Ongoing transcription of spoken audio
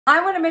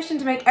I'm on a mission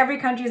to make every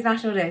country's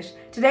national dish.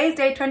 Today's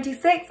day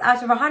 26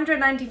 out of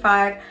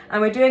 195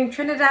 and we're doing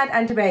Trinidad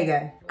and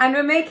Tobago. And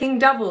we're making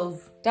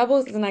doubles.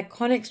 Doubles is an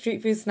iconic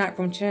street food snack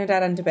from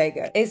Trinidad and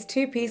Tobago. It's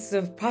 2 pieces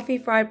of puffy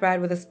fried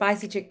bread with a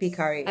spicy chickpea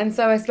curry. And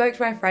so I spoke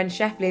to my friend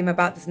Chef Liam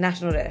about this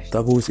national dish.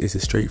 Doubles is a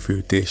street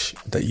food dish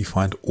that you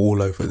find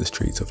all over the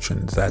streets of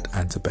Trinidad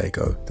and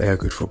Tobago. They are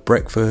good for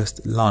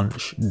breakfast,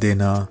 lunch,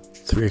 dinner,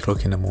 3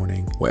 o'clock in the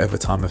morning, whatever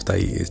time of day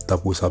it is,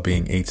 doubles are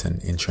being eaten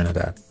in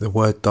Trinidad. The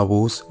word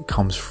doubles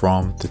comes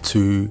from the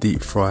 2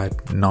 deep fried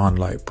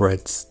naan-like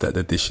breads that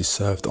the dish is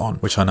served on,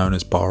 which are known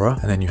as BARA,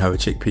 and then you have a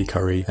chickpea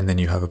curry, and then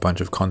you have a bunch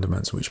of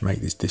condiments which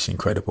make this dish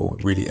incredible.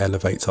 It really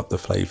elevates up the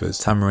flavours.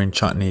 Tamarind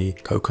chutney,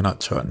 coconut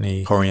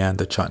chutney,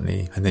 coriander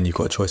chutney, and then you've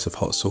got a choice of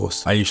hot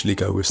sauce. I usually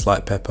go with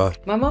slight pepper.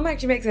 My mom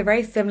actually makes a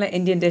very similar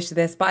Indian dish to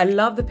this, but I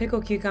love the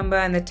pickled cucumber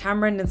and the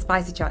tamarind and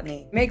spicy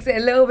chutney. Makes it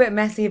a little bit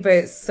messy, but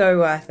it's so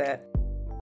worth it.